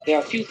there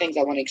are a few things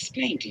I want to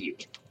explain to you.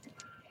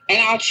 And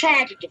I'll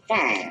try to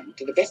define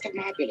to the best of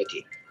my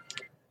ability.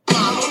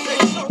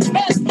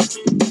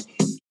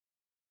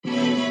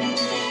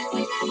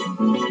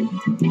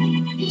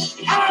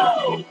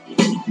 Oh!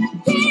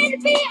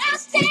 Baby, I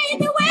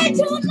stayed away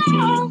too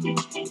long.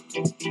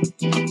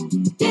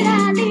 Did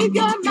I leave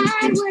your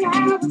mind when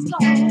I was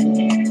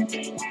gone?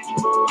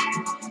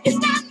 It's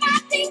not my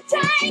thing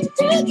trying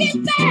to get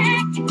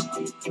back.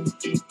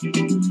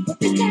 But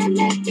this time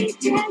let me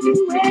tell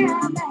you where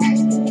I'm at.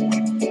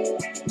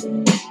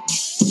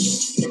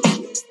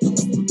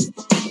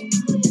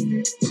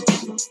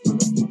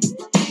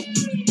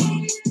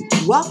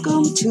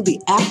 Welcome to the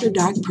After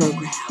Dark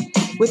program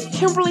with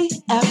Kimberly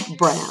F.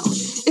 Brown.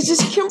 It's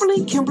just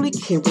Kimberly,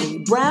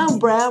 Brown.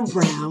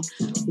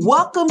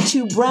 Welcome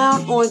to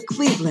Brown on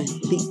Cleveland,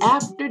 the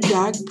After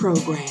Dark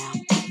program.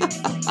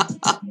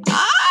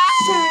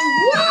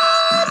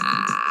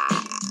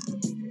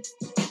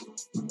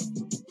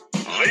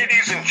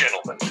 Ladies and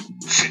gentlemen,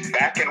 sit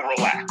back and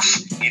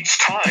relax. It's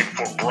time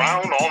for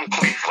Brown on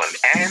Cleveland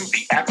and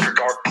the After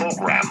Dark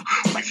program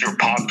with your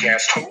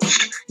podcast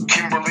host,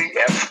 Kimberly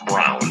F.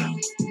 Brown.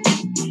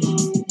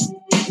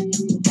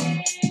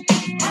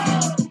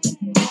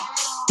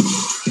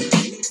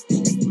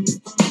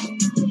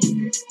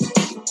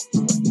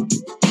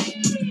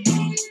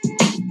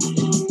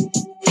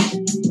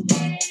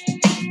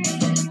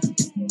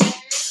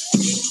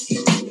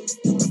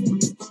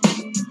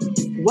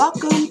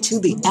 Welcome to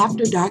the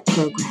After Dark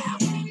program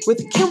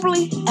with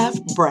Kimberly F.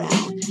 Brown.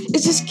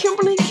 It's just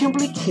Kimberly,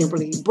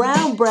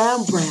 Brown.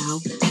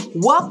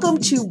 Welcome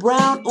to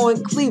Brown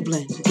on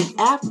Cleveland, the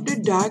After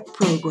Dark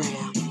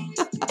program.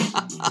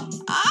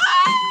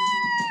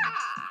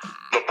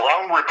 The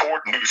Brown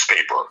Report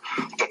newspaper,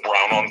 the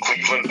Brown on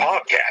Cleveland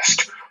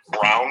podcast,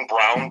 Brown,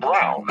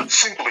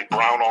 simply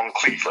Brown on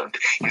Cleveland,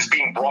 is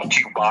being brought to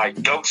you by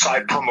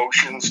Downside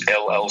Promotions,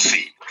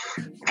 LLC.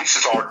 This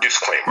is our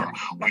disclaimer.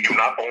 We do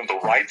not own the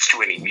rights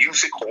to any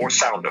music or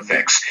sound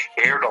effects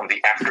aired on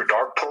the After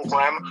Dark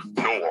program,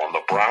 nor on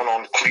the Brown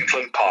on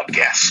Cleveland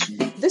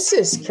podcast. This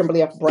is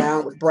Kimberly F.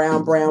 Brown with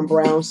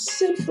Brown,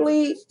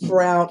 simply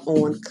Brown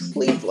on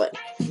Cleveland,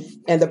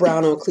 and the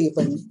Brown on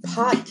Cleveland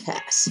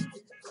podcast.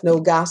 No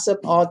gossip,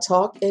 all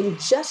talk, and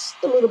just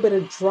a little bit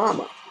of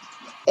drama.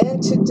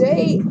 And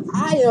today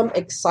I am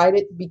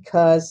excited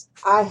because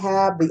I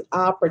have the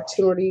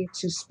opportunity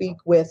to speak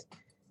with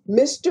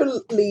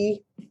Mr.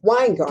 Lee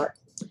Weingart.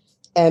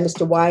 And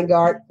Mr.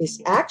 Weingart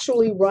is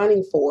actually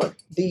running for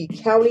the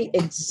county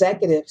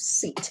executive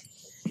seat.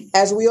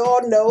 As we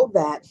all know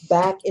that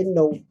back in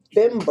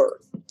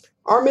November,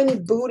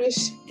 Armin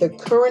Budish, the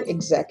current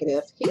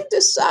executive, he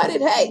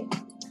decided, hey,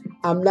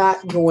 I'm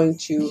not going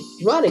to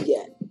run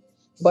again.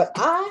 But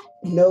I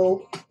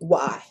know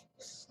why.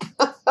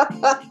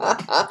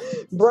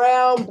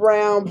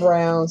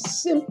 Brown,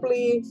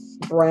 simply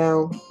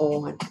Brown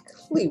on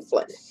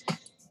Cleveland.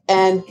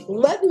 And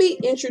let me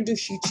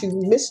introduce you to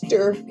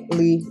Mr.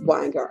 Lee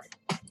Weingart.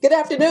 Good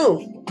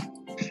afternoon.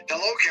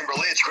 Hello,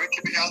 Kimberly. It's great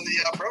to be on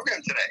the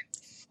program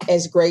today.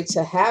 It's great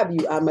to have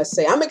you, I must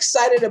say. I'm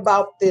excited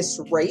about this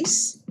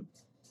race.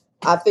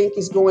 I think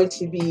it's going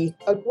to be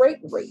a great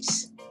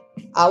race.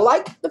 I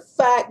like the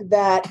fact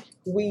that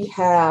we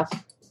have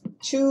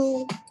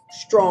two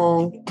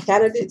strong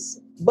candidates,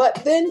 but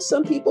then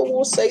some people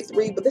will say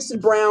three, but this is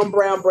Brown,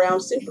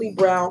 simply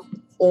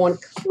Brown on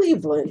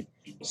Cleveland.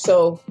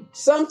 So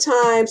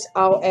sometimes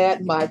I'll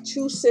add my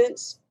 2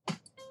 cents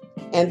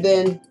and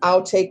then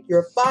I'll take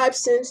your 5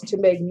 cents to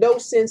make no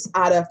sense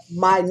out of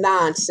my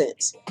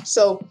nonsense.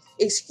 So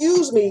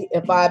excuse me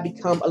if I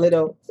become a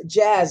little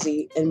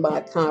jazzy in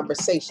my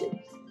conversation.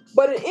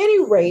 But at any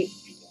rate,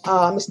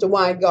 Mr.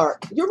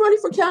 Weingart, you're running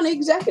for county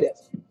executive.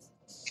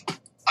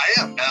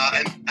 I am.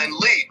 And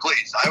Lee,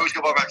 please. I always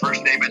go by my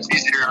first name. It's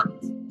easier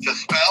to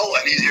spell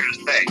and easier to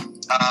say.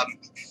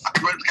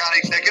 I'm running for county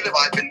executive.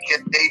 I've been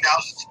campaigning now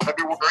since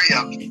February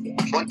of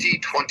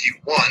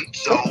 2021.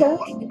 So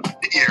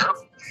the year.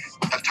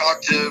 I've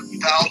talked to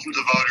thousands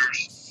of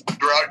voters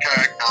throughout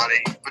Cuyahoga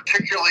County,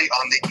 particularly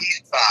on the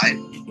east side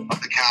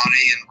of the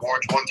county in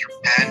wards 1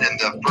 through 10 and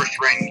the first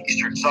ring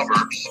eastern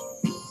suburbs.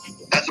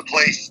 That's a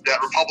place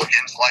that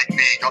Republicans like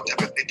me don't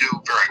typically do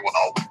very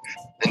well.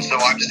 And so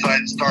I've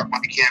decided to start my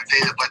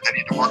campaign at the place I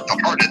need to work the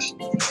hardest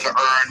to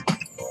earn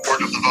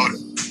support of the voter.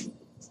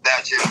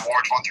 That's in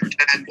wards 1 through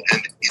 10 and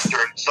the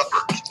eastern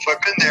suburbs. So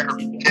I've been there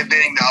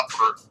campaigning now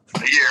for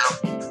a year,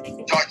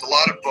 talked to a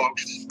lot of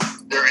folks.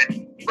 They're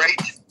in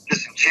great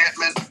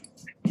disenchantment.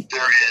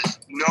 There is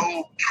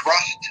no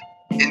trust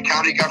in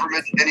county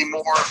government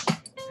anymore.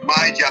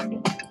 My job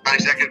as county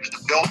executive is to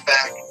build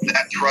back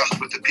that trust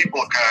with the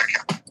people of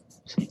Cuyahoga County,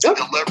 to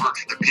deliver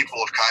to the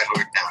people of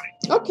Cuyahoga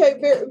County. Okay,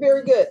 very,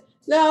 very good.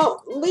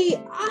 Now, Lee,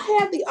 I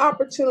had the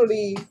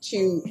opportunity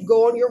to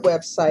go on your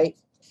website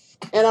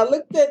and I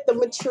looked at the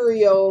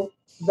material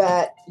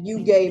that you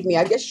gave me.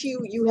 I guess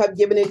you have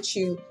given it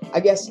to,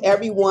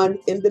 everyone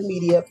in the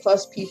media,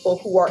 plus people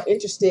who are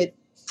interested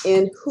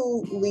in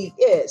who Lee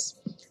is.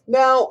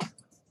 Now,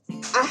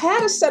 I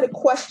had a set of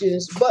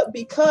questions, but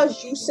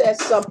because you said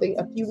something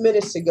a few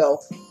minutes ago,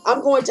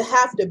 I'm going to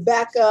have to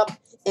back up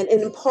and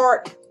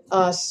impart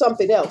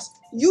something else.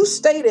 You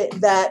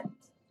stated that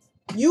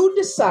you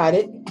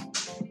decided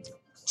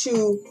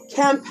to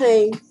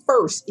campaign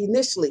first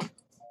initially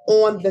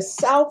on the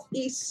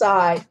southeast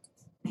side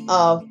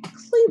of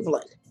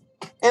Cleveland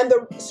and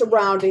the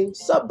surrounding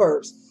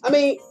suburbs. I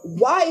mean,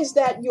 why is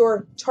that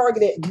your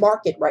targeted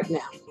market right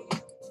now?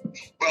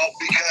 Well,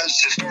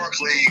 because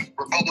historically,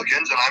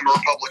 Republicans, and I'm a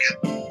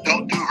Republican,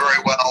 don't do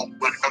very well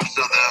when it comes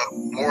to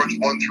the wards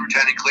 1 through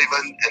 10 in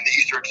Cleveland and the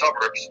eastern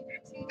suburbs.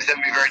 They tend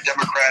to be very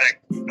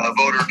Democratic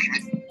voter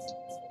communities.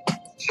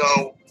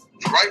 So,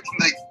 right from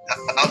the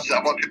outset,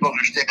 I want people to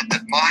understand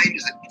that mine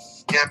is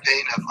a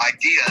campaign of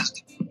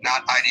ideas,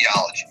 not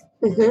ideology.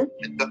 Mm-hmm.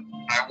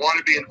 I want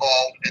to be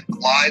involved in the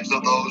lives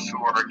of those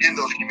who are in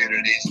those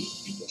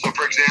communities. So,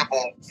 for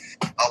example,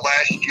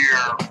 last year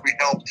we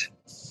helped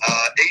 8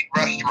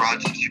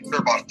 restaurants secure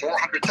about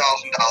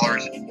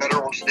 $400,000 in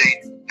federal and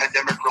state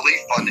pandemic relief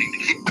funding to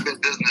keep them in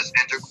business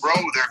and to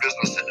grow their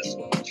businesses.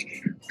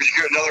 We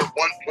secured another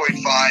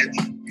 $1.5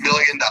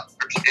 million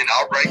in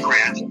outright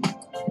grants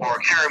for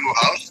Karamu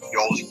House, the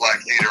oldest black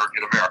theater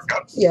in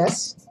America.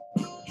 Yes.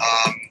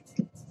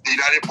 The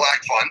United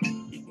Black Fund,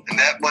 and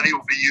that money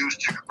will be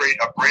used to create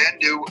a brand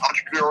new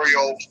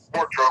entrepreneurial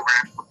support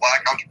program for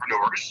black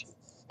entrepreneurs.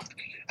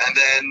 And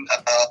then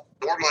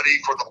more money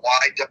for the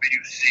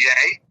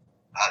YWCA.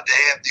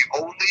 They have the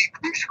only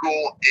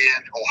preschool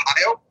in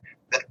Ohio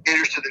that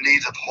caters to the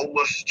needs of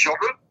homeless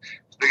children.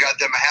 So we got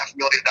them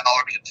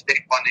 $500,000 in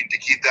state funding to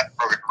keep that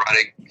program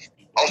running.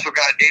 Also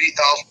got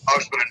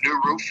 $80,000 for a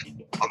new roof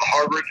on the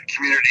Harvard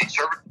Community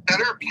Service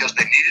Center because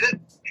they needed it.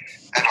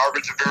 And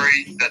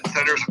that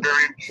center is a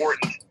very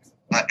important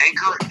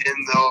anchor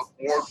in the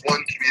Ward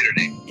 1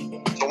 community.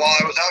 So while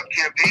I was out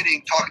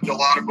campaigning, talking to a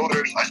lot of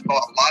voters, I saw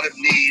a lot of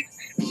need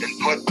and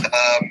put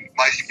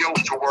my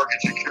skills to work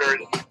and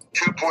secured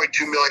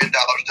 $2.2 million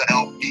to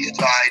help East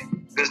Side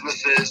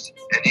businesses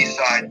and East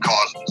Side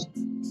causes.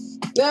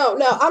 Now,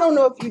 I don't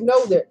know if you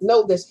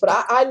know this, but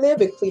I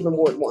live in Cleveland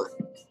Ward 1.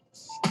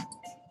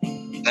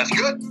 That's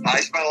good.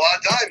 I spent a lot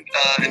of time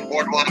in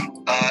Ward 1, a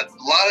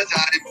lot of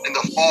time in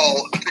the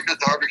fall, particularly at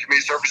the Harvard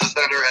Community Services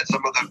Center at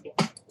some of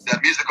the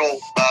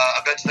musical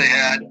events they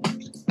had,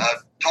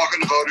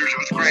 talking to voters. It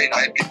was great.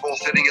 I had people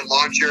sitting in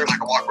lawn chairs. I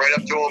could walk right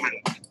up to them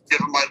and give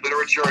them my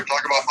literature and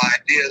talk about my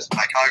ideas,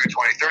 my Chicago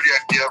 2030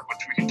 idea,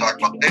 which we can talk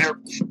about later,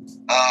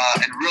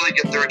 and really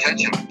get their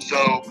attention. So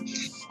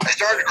I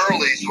started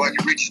early so I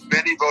could reach as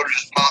many voters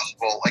as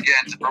possible,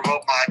 again, to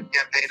promote my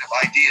campaign of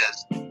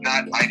ideas,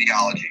 not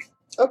ideology.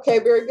 Okay,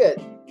 very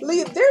good.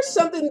 Lee, there's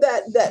something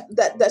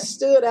that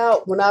stood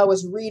out when I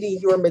was reading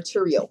your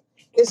material.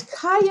 It's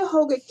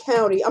Cuyahoga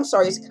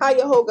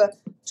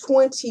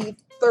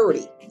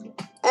 2030.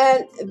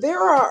 And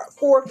there are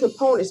 4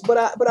 components, but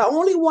I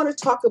only want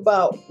to talk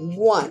about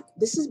one.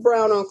 This is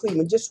Brown on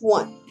Cleveland, just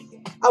one.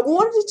 I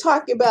wanted to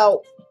talk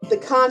about the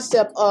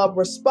concept of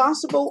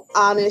responsible,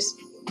 honest,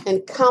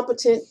 and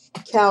competent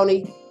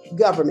county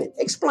government.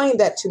 Explain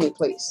that to me,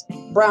 please.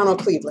 Brown on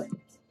Cleveland.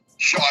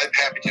 Sure, I'm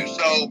happy to.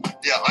 So,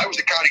 I was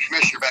a county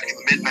commissioner back in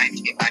the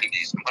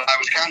mid-1990s. And when I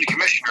was county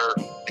commissioner,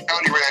 the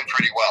county ran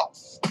pretty well.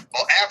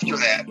 Well, after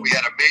that, we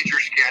had a major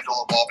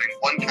scandal involving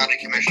one county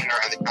commissioner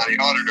and the county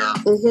auditor,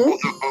 both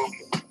of whom,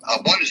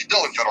 one is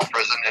still in federal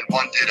prison and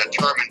one did a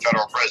term in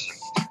federal prison.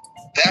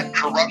 That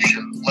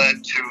corruption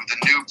led to the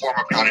new form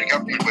of county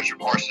government, which, of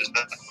course, is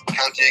the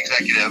county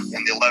executive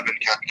and the 11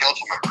 county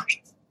council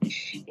members.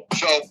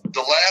 So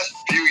the last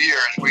few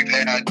years, we've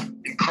had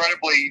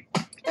incredibly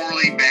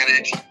poorly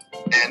managed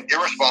and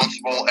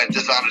irresponsible and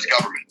dishonest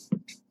government.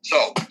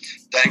 So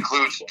that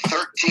includes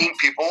 13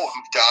 people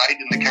who've died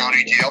in the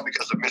county jail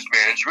because of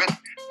mismanagement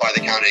by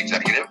the county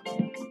executive.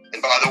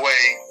 And by the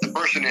way, the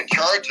person in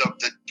charge of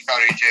the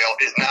county jail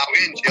is now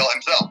in jail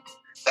himself.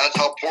 That's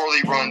how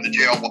poorly run the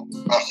jail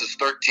costs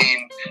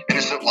 13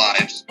 innocent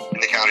lives in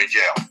the county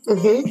jail.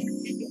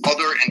 Mm-hmm.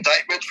 Other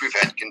indictments, we've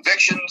had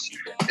convictions.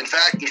 In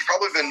fact, there's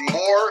probably been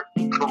more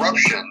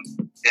corruption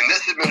in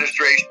this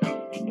administration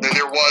than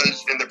there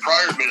was in the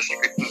prior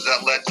administrations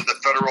that led to the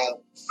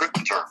federal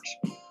prison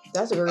terms.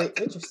 That's very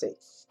interesting.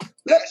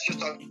 That's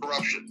just on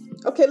corruption.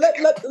 Okay, let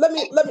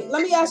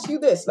me ask you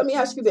this.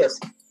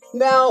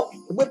 Now,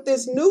 with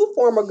this new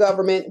form of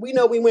government, we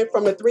know we went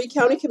from the 3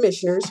 county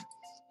commissioners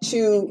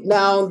to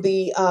now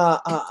the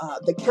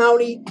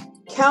county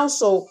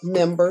council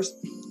members,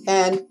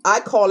 and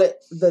I call it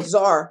the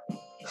czar.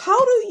 How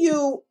do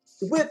you,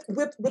 with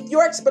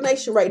your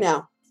explanation right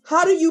now,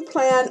 how do you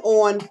plan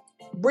on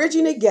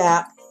bridging the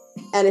gap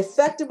and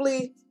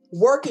effectively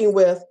working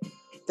with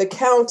the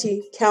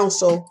county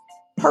council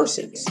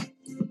persons?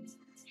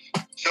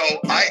 So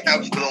I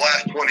have, for the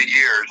last 20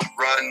 years,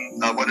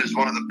 run what is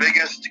one of the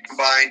biggest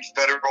combined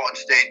federal and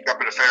state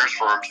government affairs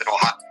firms in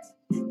Ohio.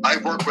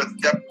 I've worked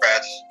with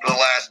Democrats for the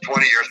last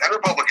 20 years and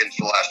Republicans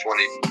for the last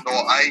 20. So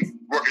I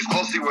work as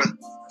closely with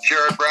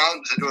Sherrod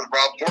Brown as I do with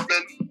Rob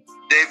Portman,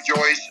 Dave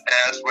Joyce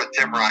as with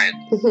Tim Ryan.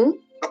 Mm-hmm.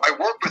 So I I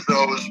work with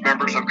those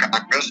members of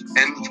Congress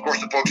and, of course,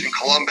 the folks in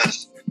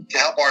Columbus to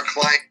help our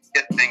client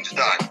get things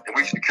done. And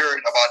we've secured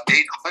about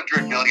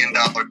 $800 million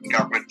in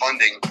government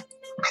funding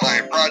for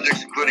client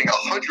projects, including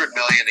 $100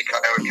 million in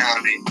Cuyahoga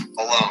County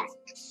alone.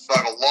 So I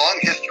have a long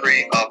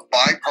history of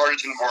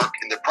bipartisan work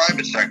in the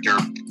private sector.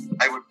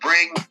 I would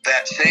bring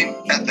that same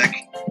ethic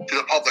to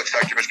the public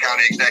sector as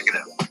county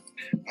executive.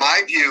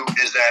 My view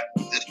is that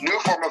this new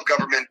form of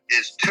government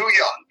is too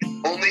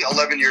young, only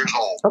 11 years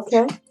old,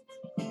 Okay.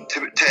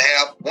 to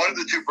have one of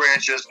the two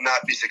branches not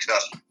be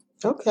successful.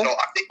 Okay. So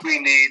I think we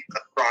need a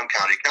strong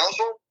county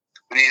council.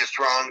 We need a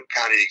strong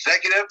county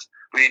executive.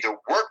 We need to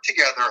work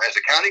together as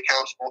a county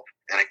council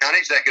and a county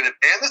executive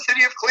and the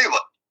city of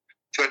Cleveland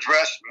to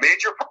address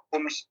major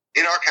problems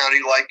in our county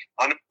like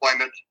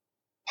unemployment,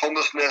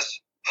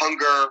 homelessness,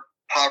 hunger,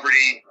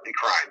 poverty, and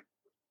crime.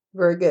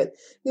 Very good.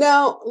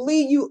 Now,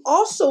 Lee, you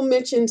also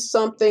mentioned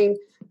something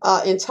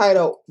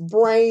entitled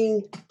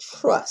Brain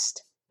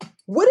Trust.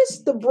 What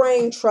is the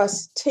Brain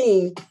Trust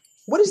team?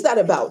 What is that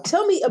about?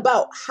 Tell me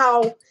about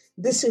how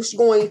this is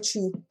going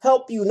to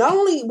help you, not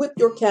only with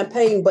your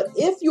campaign, but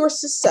if you're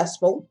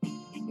successful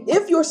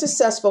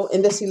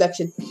in this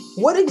election,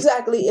 what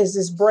exactly is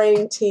this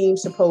Brain team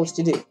supposed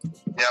to do?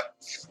 Yep.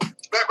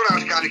 Back when I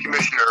was county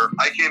commissioner,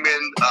 I came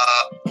in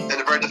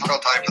a very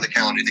difficult time for the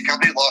county. The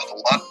county lost a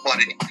lot of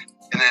money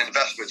in an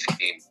investment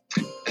scheme.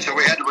 And so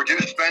we had to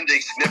reduce spending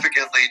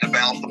significantly to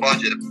balance the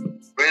budget.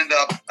 We ended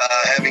up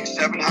having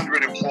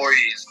 700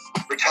 employees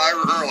retire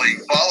early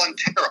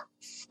voluntarily.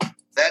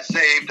 That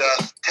saved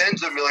us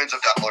tens of millions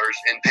of dollars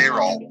in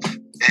payroll.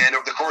 And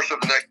over the course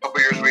of the next couple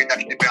of years, we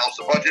actually balanced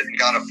the budget and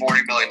got a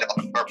 $40 million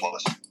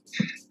surplus.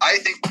 I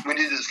think we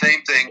did the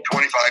same thing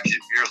 25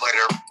 years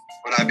later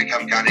when I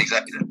become county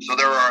executive. So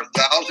there are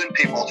 1,000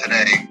 people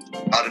today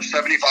out of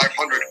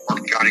 7,500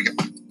 working county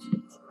government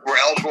who are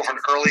eligible for an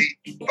early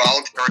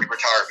voluntary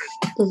retirement.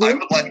 Mm-hmm. I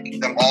would like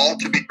them all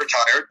to be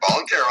retired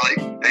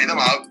voluntarily, pay them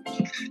out,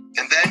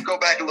 and then go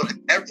back and look at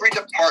every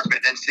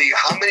department and see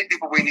how many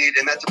people we need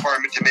in that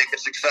department to make it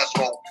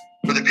successful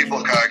for the people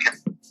of Cuyahoga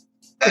County.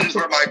 That is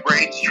where my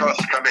brains trust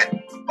come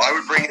in. I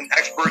would bring in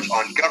experts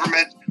on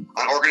government,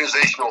 on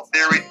organizational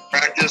theory,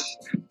 practice,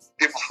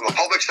 people from the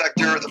public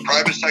sector, the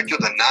private sector,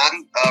 the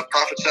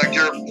non-profit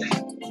sector,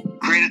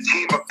 create a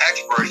team of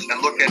experts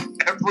and look at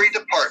every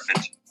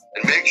department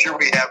and make sure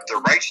we have the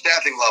right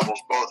staffing levels,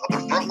 both of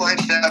the frontline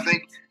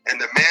staffing and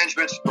the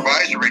management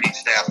supervisory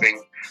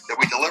staffing, that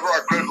we deliver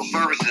our critical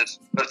services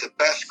at the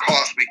best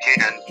cost we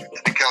can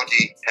to the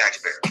county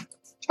taxpayers.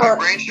 So my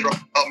brain trust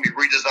help me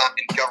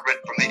redesign government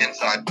from the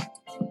inside.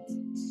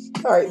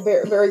 All right,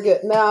 very, very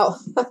good. Now,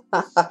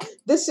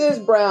 this is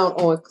Brown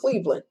on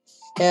Cleveland,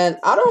 and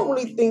I don't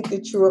really think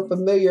that you are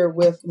familiar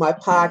with my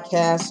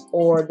podcast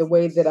or the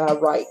way that I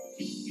write.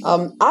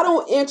 I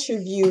don't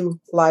interview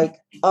like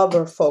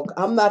other folk.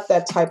 I'm not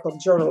that type of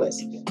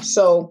journalist.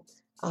 So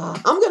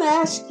I'm going to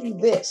ask you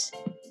this.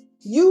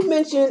 You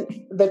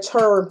mentioned the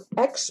term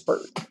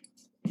expert.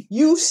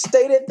 You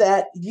stated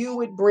that you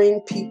would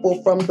bring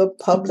people from the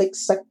public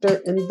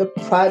sector and the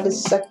private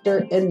sector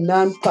and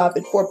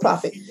nonprofit,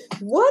 for-profit.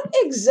 What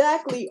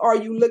exactly are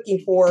you looking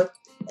for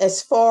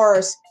as far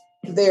as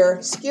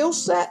their skill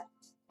set,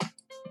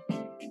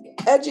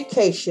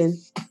 education,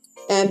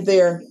 and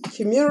their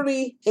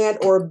community and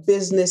or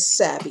business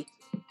savvy?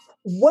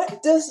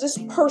 What does this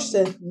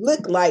person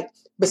look like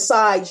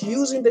besides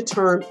using the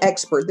term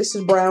expert? This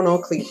is Brown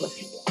on Cleveland.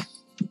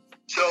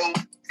 So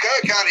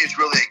Cuyahoga County is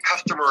really a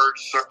customer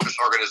service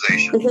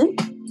organization.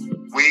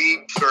 Mm-hmm.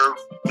 We serve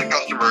the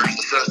customers,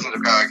 the citizens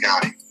of Cuyahoga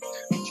County.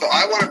 So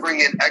I want to bring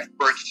in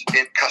experts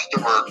in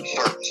customer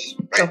service.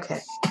 Right? Okay.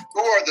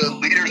 Who are the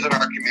leaders in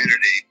our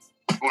community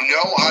who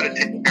know how to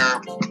take care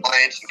of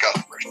clients and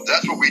customers?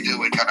 That's what we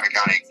do in Cuyahoga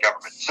County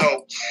government.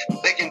 So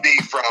they can be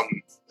from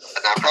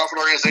nonprofit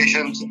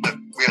organizations.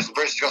 We have some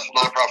very successful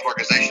nonprofit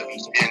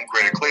organizations in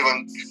Greater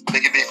Cleveland. They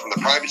can be from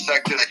the private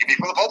sector. They can be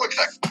from the public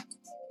sector.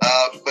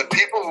 But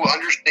people who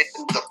understand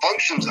the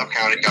functions of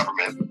county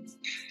government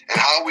and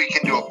how we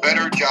can do a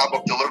better job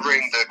of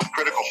delivering the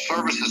critical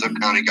services of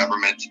county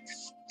government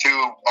to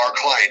our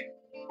client,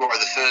 who are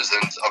the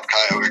citizens of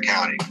Cuyahoga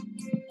County.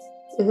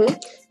 Mm-hmm.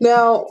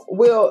 Now,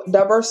 will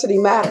diversity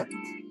matter?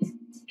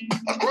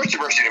 Of course,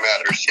 diversity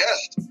matters,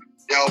 yes.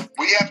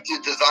 We have to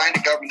design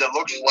a government that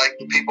looks like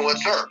the people it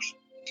serves.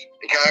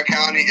 And Cuyahoga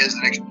County is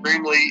an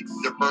extremely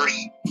diverse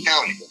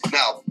county.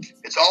 Now,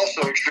 it's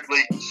also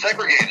extremely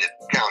segregated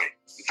county.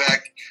 In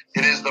fact,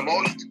 it is the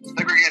most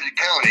segregated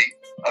county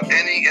of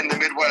any in the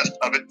Midwest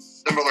of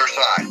its similar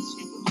size.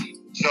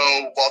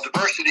 So while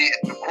diversity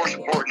is, of course,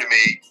 important to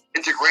me,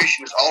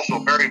 integration is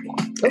also very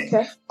important to me.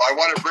 Okay. I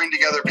want to bring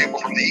together people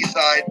from the east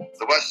side,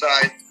 the west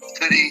side, the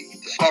city,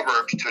 the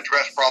suburbs to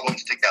address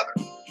problems together.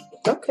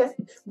 Okay.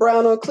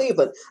 Brown on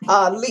Cleveland.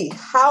 Lee,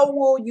 how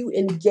will you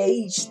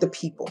engage the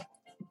people?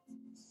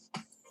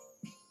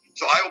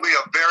 So I will be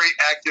a very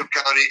active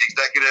county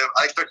executive.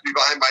 I expect to be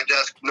behind my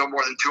desk no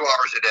more than 2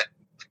 hours a day.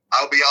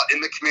 I'll be out in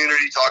the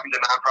community talking to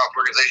nonprofit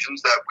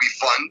organizations that we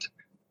fund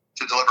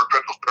to deliver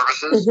critical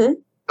services. Mm-hmm.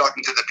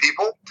 talking to the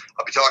people.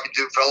 I'll be talking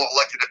to fellow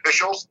elected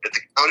officials at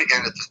the county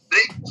and at the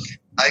city.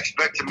 I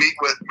expect to meet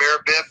with Mayor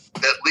Bibb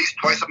at least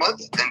twice a month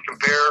and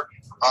compare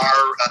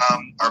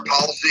our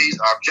policies,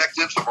 our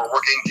objectives, and we're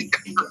working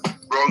together,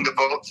 rowing the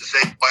boat the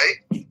same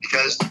way,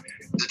 because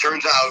as it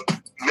turns out,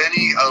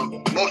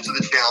 most of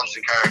the challenges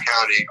in Cuyahoga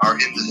County are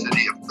in the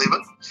city of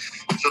Cleveland.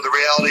 So the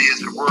reality is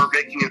that we're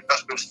making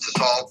investments to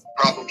solve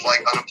problems like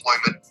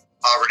unemployment,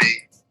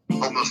 poverty,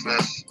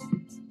 homelessness,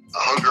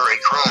 hunger, and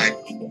crime.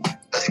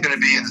 That's going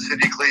to be in the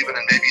city of Cleveland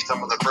and maybe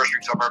some of the first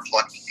suburbs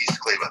like East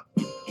Cleveland.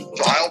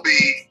 So I'll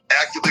be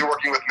actively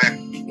working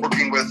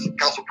with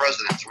council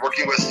presidents,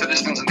 working with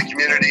citizens in the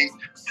community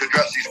to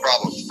address these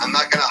problems. I'm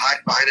not going to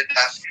hide behind a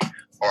desk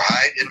or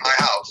hide in my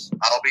house.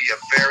 I'll be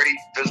a very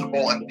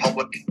visible and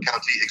public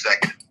county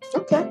executive.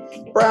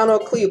 Okay. Brown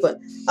Oak Cleveland.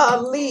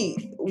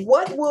 Lee,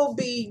 what will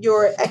be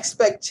your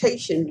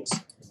expectations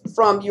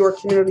from your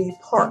community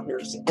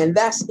partners? And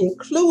that's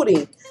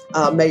including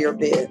Mayor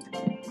Bibb.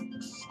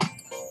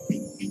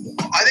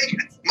 I think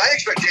my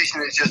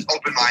expectation is just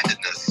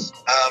open-mindedness.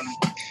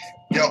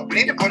 We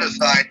need to put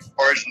aside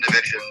partisan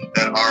division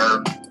that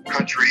our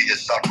country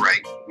is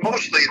suffering,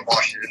 mostly in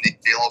Washington,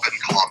 D.C., a little bit in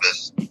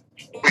Columbus.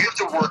 We have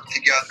to work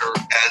together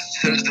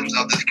as citizens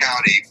of this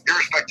county,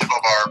 irrespective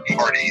of our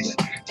parties,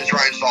 to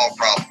try and solve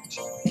problems.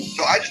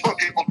 So I just want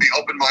people to be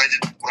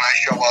open-minded when I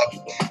show up,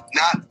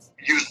 not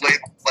use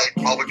labels like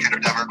Republican or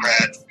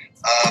Democrat,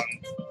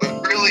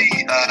 but really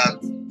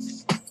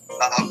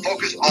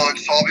focus on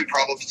solving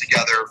problems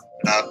together,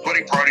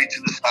 putting party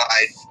to the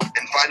side,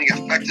 and finding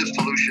effective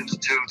solutions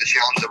to the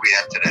challenge that we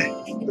have today.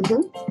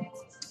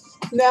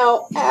 Mm-hmm.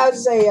 Now,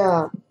 as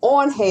a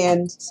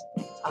on-hand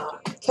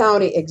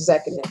county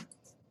executive,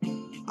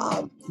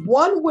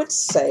 one would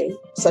say,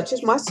 such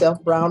as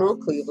myself, Brown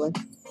Oak Cleveland,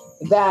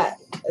 that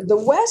the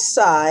west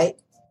side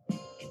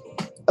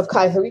of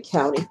Cuyahoga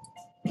County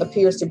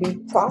appears to be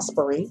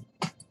prospering,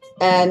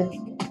 and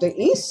the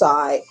east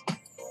side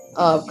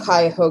of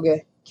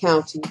Cuyahoga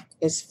County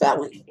is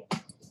failing.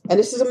 And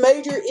this is a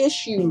major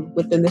issue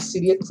within the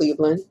city of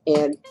Cleveland,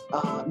 and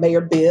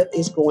Mayor Bibb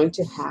is going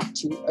to have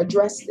to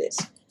address this.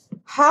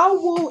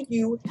 How will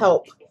you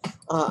help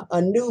a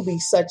newbie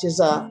such as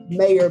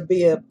Mayor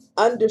Bibb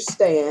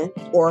understand,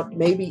 or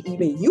maybe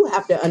even you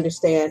have to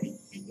understand,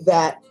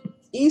 that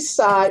East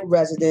Side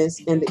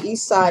residents and the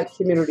East Side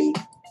community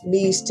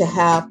needs to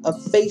have a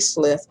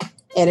facelift,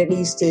 and it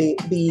needs to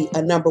be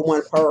a number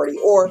one priority?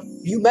 Or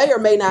you may or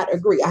may not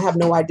agree. I have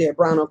no idea.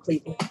 Brown Oak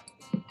Cleveland.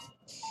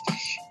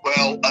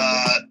 Well,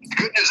 the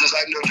good news is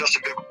I've known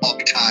Justin Bibb a long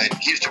time.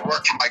 He used to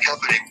work for my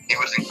company when he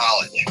was in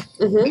college.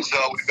 Mm-hmm. And so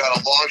we've got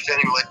a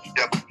long-standing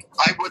relationship.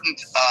 I wouldn't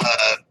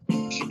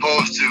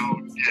suppose to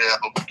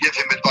give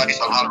him advice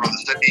on how to run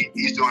the city.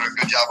 He's doing a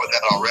good job with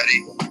that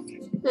already.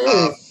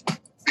 Mm-hmm.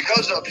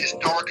 Because of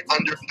historic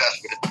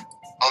underinvestment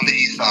on the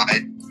east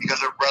side,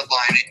 because of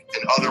redlining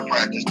and other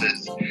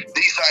practices, the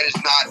east side is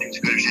not in as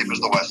good a shape as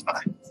the west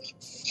side.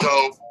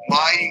 So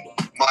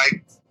my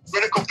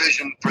critical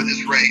vision for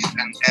this race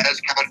and as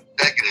county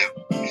executive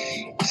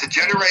is to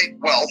generate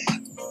wealth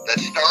that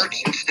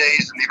starts and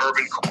stays in the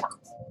urban core.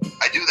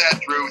 I do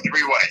that through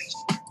three ways: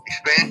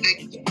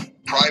 expanding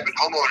private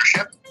home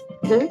ownership,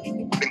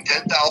 having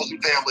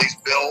 10,000 families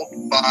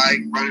build, buy,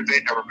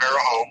 renovate, and repair a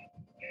home,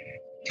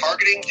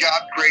 targeting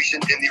job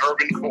creation in the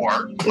urban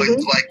core,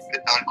 places like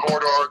on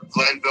Corridor,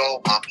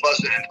 Glenville, Mount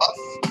Pleasant, and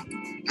Huff,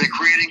 then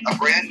creating a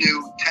brand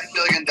new $10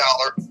 million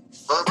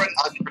urban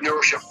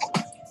entrepreneurship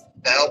fund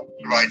to help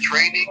provide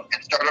training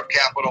and startup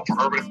capital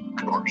for urban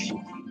entrepreneurs.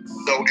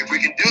 So if we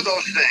can do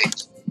those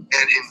things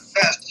and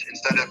invest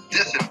instead of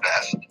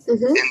disinvest in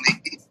the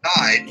east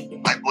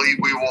side, I believe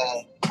we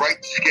will right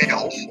the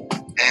scales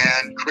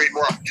and create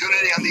more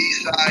opportunity on the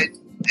east side,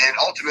 and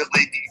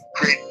ultimately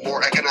create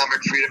more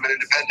economic freedom and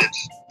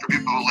independence for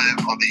people who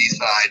live on the east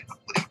side of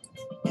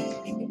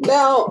Cleveland.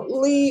 Now,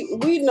 Lee,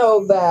 we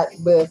know that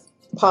with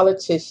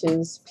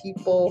politicians,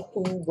 people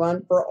who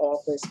run for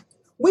office,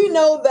 we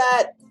know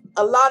that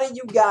a lot of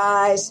you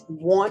guys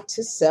want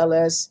to sell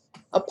us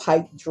a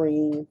pipe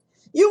dream.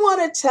 You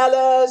want to tell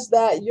us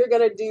that you're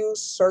going to do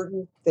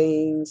certain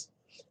things,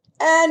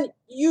 and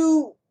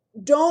you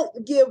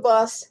don't give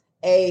us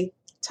a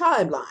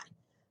timeline.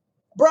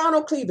 Brown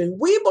Oak Cleveland,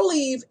 we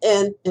believe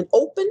in an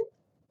open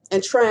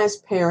and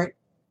transparent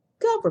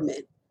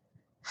government.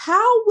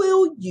 How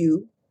will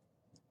you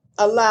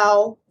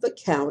allow the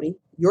county,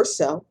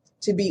 yourself,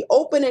 to be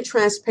open and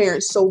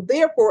transparent, so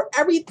therefore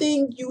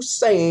everything you're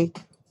saying,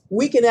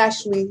 we can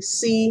actually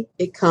see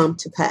it come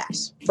to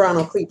pass? Brown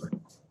Oak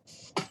Cleveland.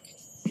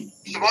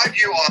 So my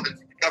view on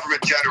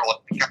government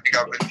generally, county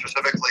government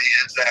specifically,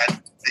 is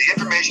that the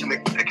information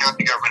that the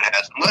county government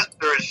has, unless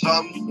there is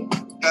some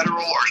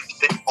federal or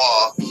state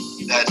law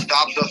that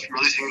stops us from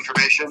releasing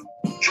information,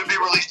 should be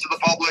released to the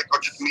public or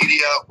to the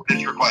media when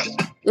it's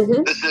requested.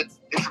 This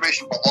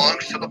information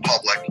belongs to the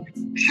public.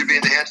 It should be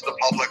in the hands of the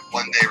public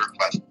when they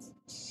request it.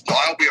 So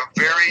I'll be a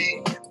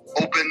very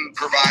open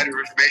provider of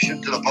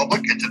information to the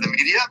public and to the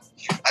media.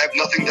 I have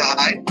nothing to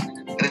hide.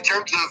 And in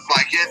terms of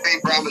my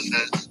campaign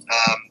promises,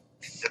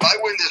 if if I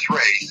win this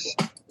race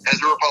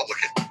as a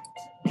Republican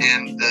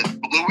in the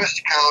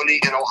bluest county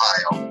in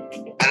Ohio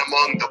and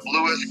among the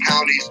bluest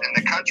counties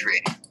in the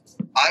country,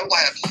 I will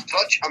have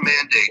such a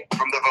mandate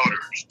from the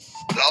voters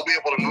that I'll be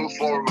able to move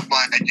forward with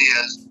my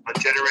ideas on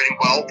generating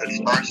wealth that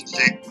starts and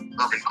stays in the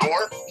urban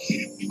core,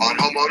 on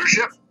home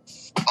ownership,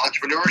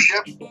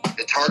 entrepreneurship,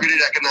 and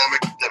targeted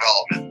economic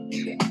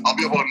development. I'll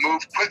be able to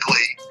move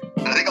quickly,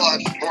 and I think I'll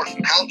have support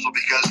from council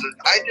because the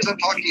ideas I'm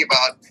talking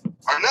about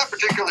are not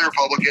particularly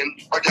Republican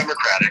or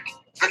Democratic.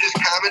 They're just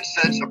common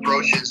sense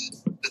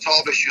approaches to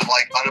solve issues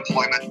like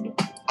unemployment,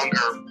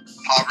 hunger,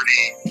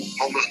 poverty,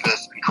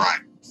 homelessness, and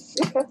crime.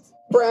 Okay.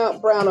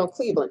 Brown on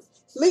Cleveland.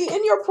 Lee,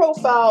 in your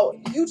profile,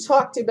 you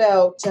talked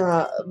about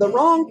the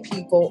wrong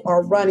people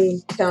are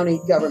running county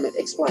government.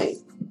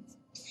 Explain.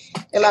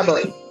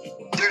 Elaborate.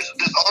 There's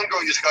this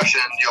ongoing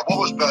discussion, what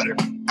was better,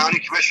 county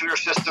commissioner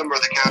system or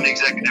the county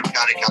executive,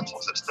 county council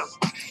system?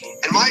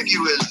 And my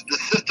view is the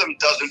system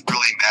doesn't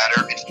really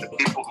matter. It's the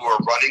people who are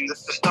running the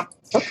system.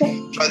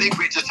 Okay. So I think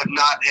we just have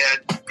not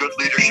had good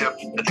leadership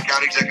at the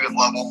county executive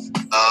level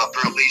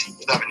for at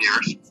least 7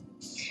 years.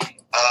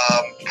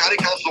 County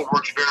council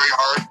works very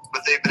hard,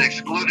 but they've been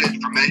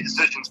excluded from many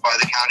decisions by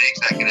the county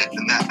executive,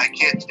 and that I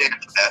can't stand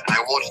for that, and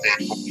I won't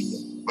stand for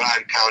it when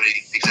I'm county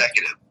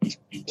executive.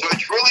 So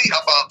it's really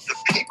about the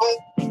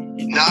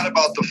people, not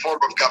about the form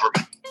of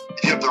government.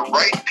 If you have the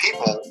right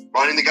people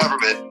running the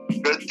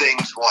government, good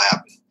things will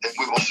happen, and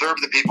we will serve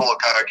the people of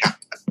Cuyahoga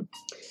County.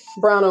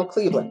 Brown on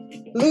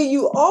Cleveland. Lee,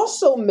 you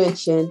also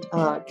mentioned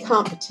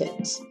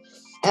competence,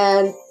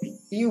 and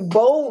you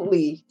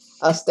boldly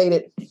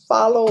stated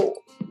follow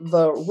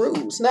the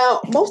rules. Now,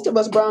 most of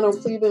us, Brown on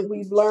Cleveland,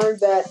 we've learned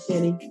that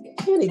in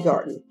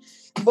kindergarten,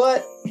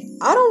 but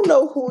I don't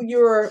know who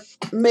you're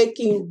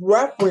making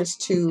reference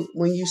to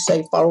when you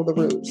say follow the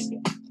rules.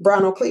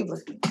 Brown on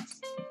Cleveland.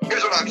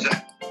 Here's what I'm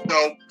saying.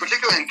 So,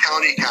 particularly in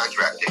county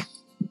contracting,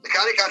 the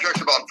county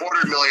contracts about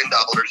 $400 million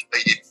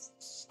a year.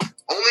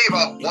 Only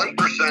about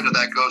 1% of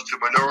that goes to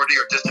minority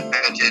or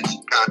disadvantaged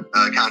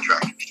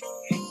contractors.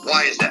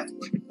 Why is that?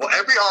 Well,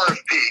 every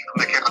RFP from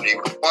the county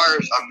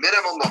requires a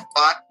minimum of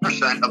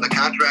 5% of the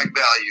contract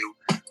value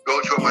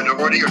go to a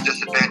minority or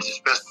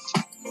disadvantaged business.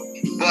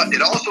 But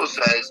it also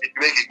says if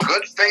you make a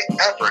good faith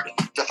effort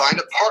to find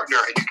a partner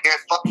and you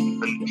can't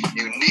find them,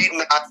 you need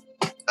not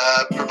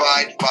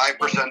provide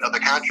 5% of the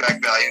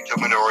contract value to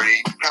a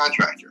minority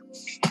contractor.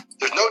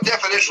 There's no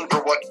definition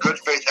for what good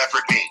faith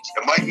effort means.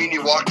 It might mean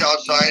you walked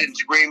outside and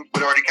screamed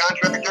minority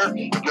contractor.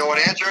 If no one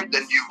answered,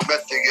 then you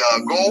met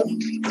the goal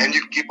and you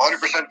can keep 100%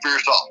 for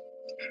yourself.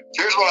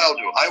 So here's what I'll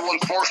do. I will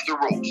enforce the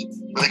rules.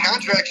 When the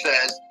contract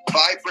says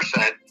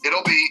 5%,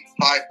 it'll be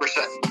 5%.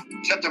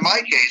 Except in my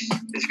case,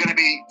 it's going to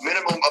be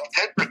minimum of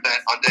 10%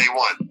 on day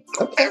one.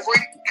 So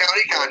every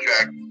county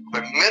contract,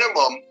 the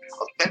minimum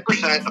of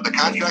 10% of the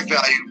contract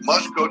value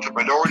must go to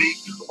minority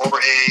or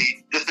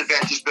a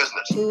disadvantaged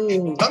business.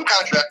 Some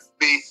contracts will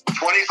be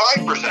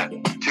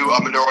 25% to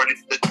a minority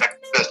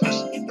disadvantaged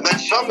business. And then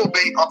some will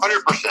be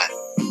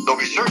 100%. There'll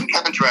be certain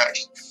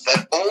contracts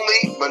that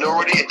only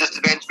minority and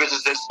disadvantaged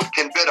businesses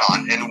can bid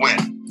on and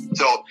win.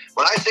 So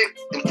when I say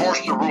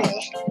enforce the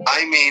rules,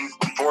 I mean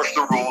enforce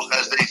the rules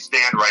as they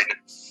stand right now.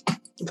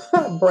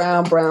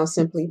 Brown,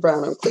 simply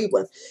Brown on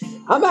Cleveland.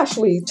 I'm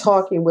actually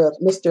talking with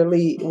Mr.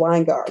 Lee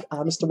Weingart.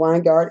 Mr.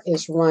 Weingart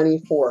is running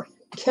for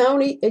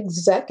county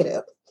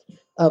executive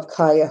of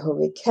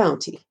Cuyahoga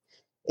County.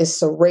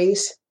 It's a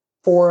race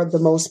for the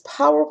most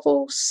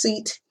powerful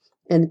seat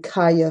in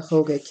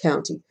Cuyahoga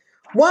County.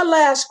 One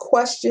last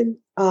question,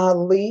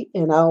 Lee,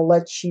 and I'll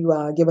let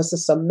you give us a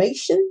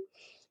summation.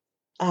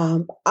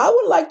 I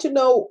would like to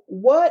know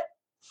what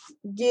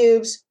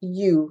gives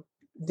you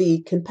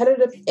the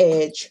competitive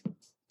edge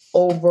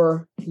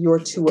over your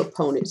two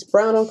opponents.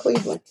 Brown on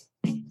Cleveland.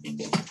 I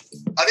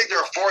think there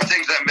are 4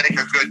 things that make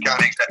a good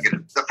county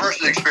executive. The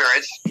first is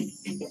experience.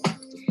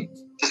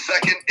 The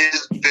second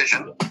is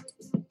vision.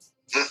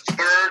 The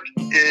third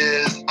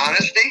is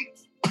honesty.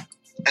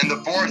 And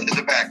the fourth is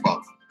a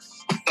backbone.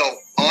 So,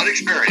 on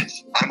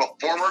experience, I'm a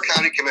former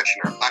county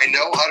commissioner. I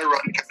know how to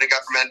run county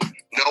government.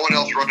 No one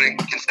else running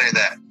can say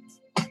that.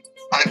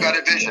 I've got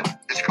a vision.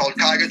 It's called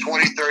Cuyahoga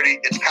 2030.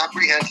 It's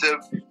comprehensive.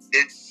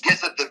 It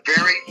gets at the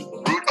very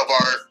root of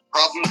our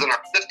problems in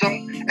our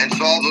system and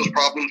solves those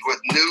problems with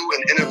new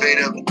and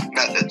innovative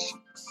methods.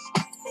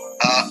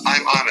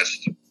 I'm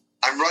honest.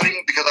 I'm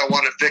running because I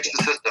want to fix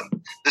the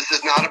system. This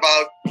is not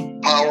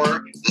about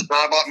power. This is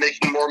not about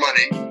making more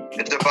money.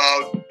 It's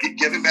about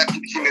giving back to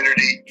the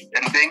community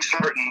and being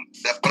certain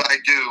that what I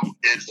do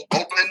is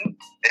open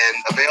and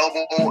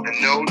available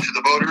and known to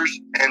the voters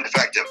and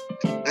effective.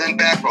 And then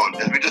backbone,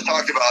 as we just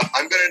talked about,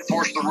 I'm going to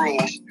enforce the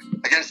rules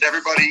against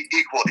everybody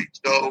equally.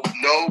 So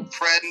no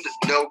friend,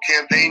 no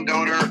campaign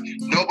donor,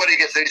 nobody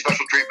gets any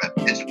special treatment.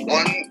 It's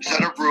one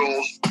set of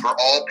rules for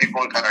all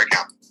people in Cuyahoga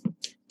County.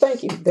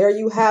 Thank you. There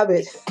you have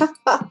it.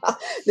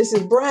 This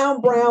is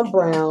Brown, Brown,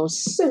 Brown,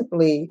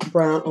 simply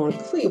Brown on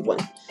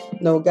Cleveland.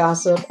 No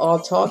gossip, all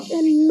talk,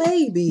 and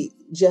maybe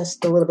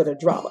just a little bit of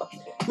drama.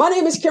 My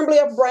name is Kimberly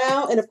F.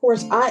 Brown, and of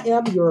course, I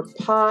am your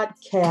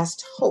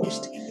podcast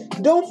host.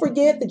 Don't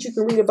forget that you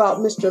can read about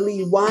Mr.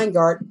 Lee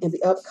Weingart in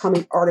the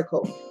upcoming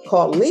article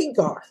called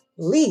Weingart.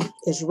 Lee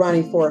is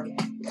running for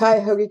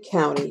Cuyahoga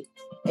County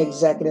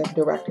Executive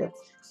Director.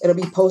 It'll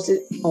be posted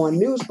on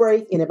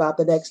Newsbreak in about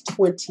the next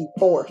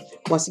 24.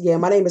 Once again,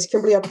 my name is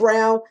Kimberly F.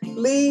 Brown.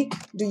 Lee,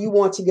 do you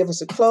want to give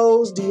us a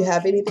close? Do you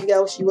have anything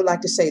else you would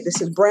like to say?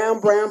 This is Brown,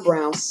 Brown,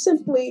 Brown,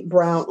 simply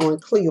Brown on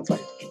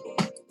Cleveland.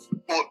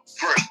 Well,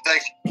 first,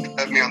 thanks for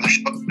having me on the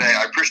show today.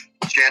 I appreciate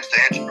the chance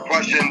to answer your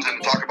questions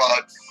and to talk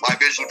about my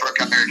vision for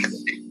Cuyahoga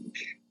County.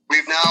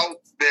 We've now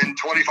been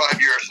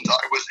 25 years since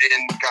I was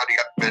in county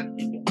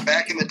government.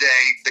 Back in the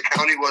day, the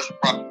county was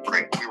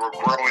prospering. We were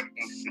growing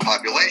in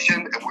population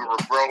and we were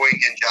growing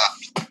in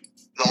jobs.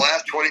 The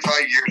last 25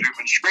 years, we've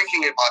been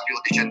shrinking in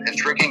population and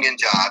shrinking in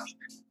jobs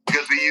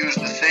because we use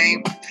the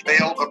same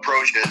failed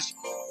approaches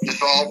to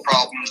solve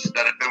problems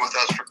that have been with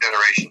us for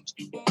generations.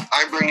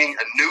 I'm bringing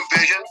a new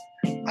vision,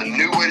 a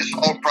new way to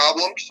solve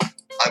problems.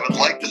 I would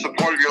like the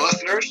support of your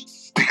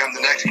listeners to become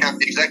the next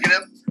county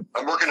executive.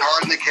 I'm working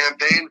hard in the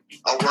campaign.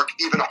 I'll work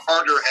even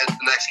harder as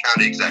the next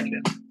county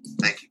executive.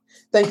 Thank you.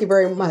 Thank you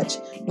very much.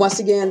 Once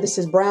again, this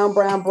is Brown,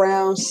 Brown,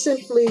 Brown,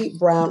 simply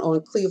Brown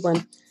on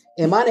Cleveland.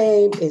 And my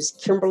name is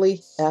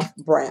Kimberly F.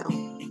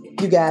 Brown.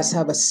 You guys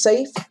have a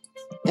safe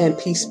and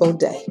peaceful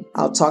day.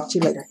 I'll talk to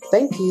you later.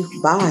 Thank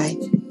you. Bye.